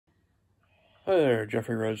Hi there,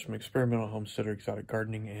 Jeffrey Rhoades from Experimental Homesteader Exotic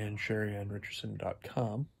Gardening and Sheri and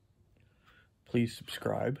Richerson.com. Please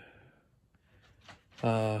subscribe.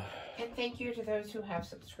 And thank you to those who have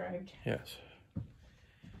subscribed. Yes.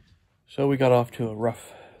 So we got off to a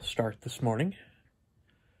rough start this morning.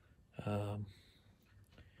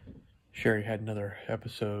 Sheri had another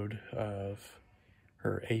episode of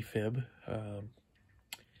her AFib.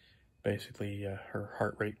 Basically, her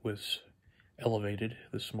heart rate was elevated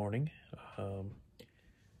this morning.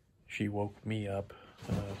 She woke me up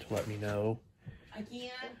to let me know.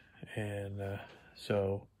 Again? And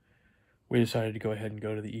so we decided to go ahead and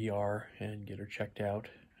go to the ER and get her checked out.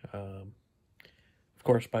 Of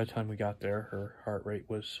course, by the time we got there, her heart rate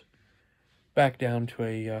was back down to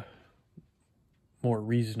a more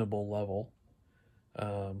reasonable level.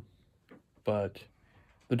 But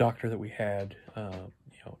the doctor that we had,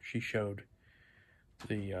 she showed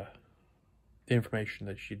the information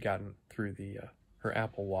that she'd gotten through her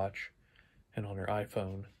Apple Watch and on her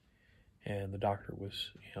iPhone, and the doctor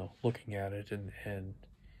was, looking at it and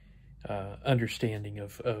understanding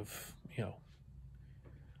of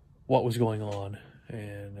what was going on,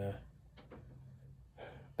 and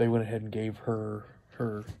they went ahead and gave her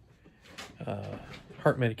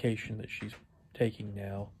heart medication that she's taking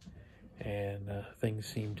now, and things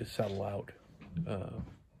seem to settle out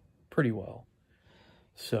pretty well.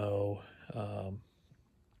 So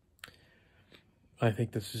I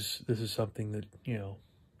think this is something that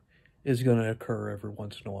is going to occur every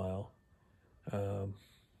once in a while,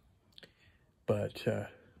 but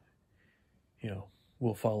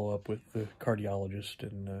we'll follow up with the cardiologist,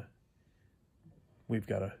 and we've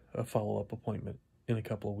got a follow-up appointment in a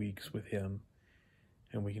couple of weeks with him,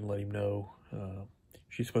 and we can let him know.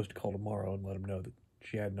 She's supposed to call tomorrow and let him know that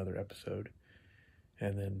she had another episode,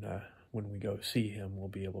 and then when we go see him, we'll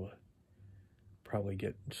be able to probably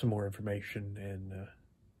get some more information, and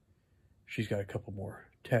she's got a couple more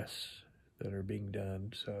tests that are being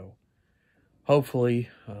done, so hopefully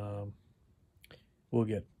we'll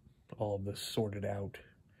get all of this sorted out,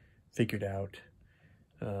 figured out,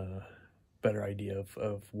 better idea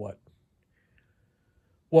of what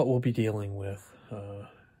we'll be dealing with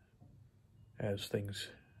as things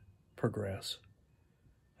progress.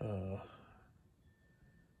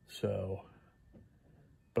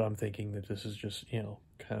 But I'm thinking that this is just, kind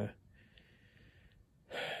of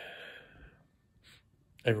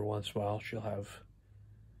every once in a while she'll have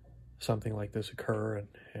something like this occur,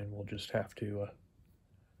 and we'll just have to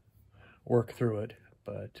work through it.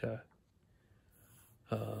 But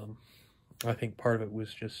I think part of it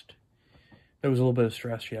was just, there was a little bit of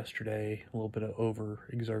stress yesterday, a little bit of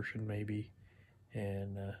overexertion maybe,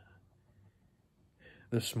 and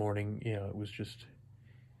this morning, it was just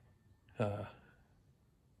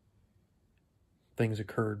things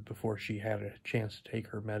occurred before she had a chance to take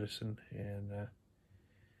her medicine, and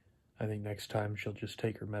I think next time she'll just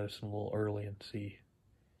take her medicine a little early and see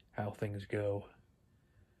how things go.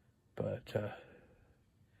 But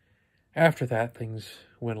after that, things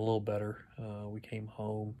went a little better. We came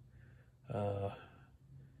home,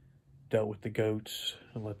 dealt with the goats,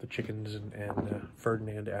 and let the chickens and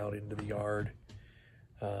Ferdinand out into the yard.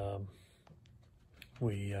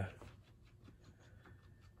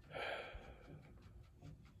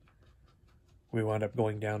 We wound up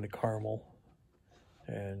going down to Carmel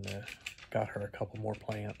and got her a couple more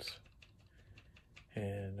plants,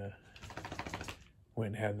 and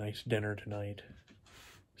went and had a nice dinner tonight.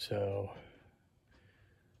 So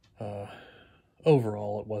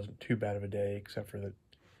overall, it wasn't too bad of a day, except for that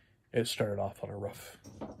it started off on a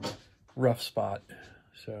rough spot.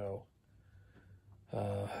 So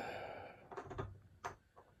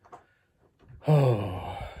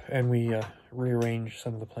and we rearranged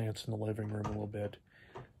some of the plants in the living room a little bit.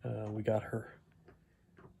 We got her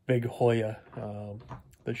big Hoya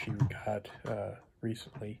that she got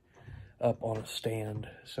recently up on a stand,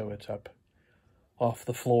 so it's up off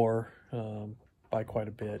the floor by quite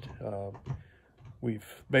a bit. We've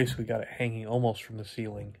basically got it hanging almost from the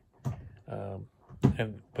ceiling,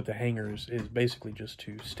 but the hanger is basically just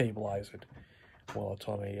to stabilize it while it's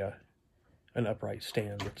on an upright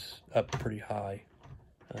stand that's up pretty high.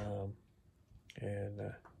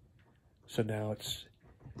 So now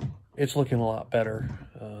it's looking a lot better,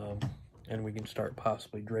 and we can start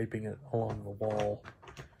possibly draping it along the wall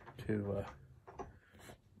to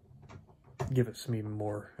give it some even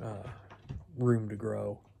more room to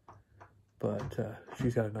grow. But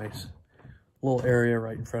she's got a nice little area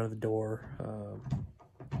right in front of the door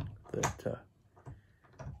that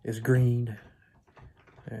is green,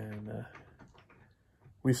 and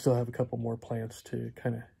we still have a couple more plants to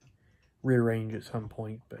kind of rearrange at some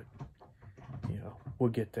point, but you know, we'll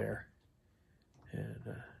get there.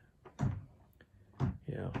 And,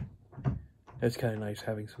 you know, it's kind of nice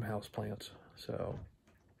having some house plants. So,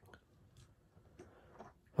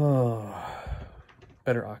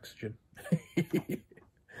 better oxygen.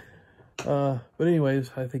 But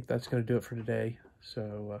anyways, I think that's going to do it for today.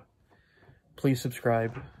 So, please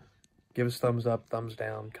subscribe. Give us thumbs up, thumbs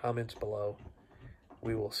down, comments below.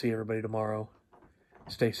 We will see everybody tomorrow.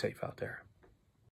 Stay safe out there.